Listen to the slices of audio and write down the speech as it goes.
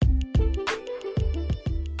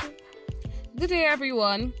Good day,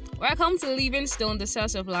 everyone. Welcome to Living Stone, the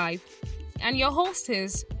Source of Life. And your host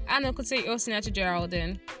is Anokote Osinachi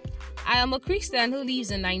Geraldine. I am a Christian who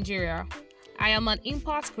lives in Nigeria. I am an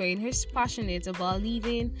impact queen who's passionate about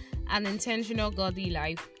living an intentional godly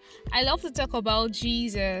life. I love to talk about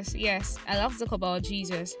Jesus. Yes, I love to talk about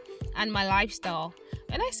Jesus and my lifestyle.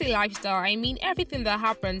 When I say lifestyle, I mean everything that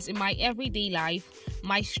happens in my everyday life,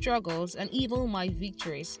 my struggles, and even my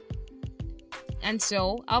victories. And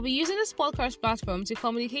so, I'll be using this podcast platform to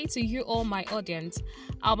communicate to you, all my audience,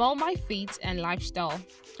 about my faith and lifestyle,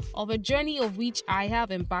 of a journey of which I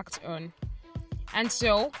have embarked on. And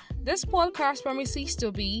so, this podcast promises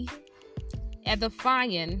to be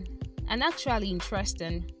edifying and actually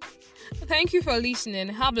interesting. Thank you for listening.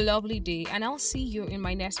 Have a lovely day, and I'll see you in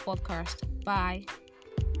my next podcast. Bye.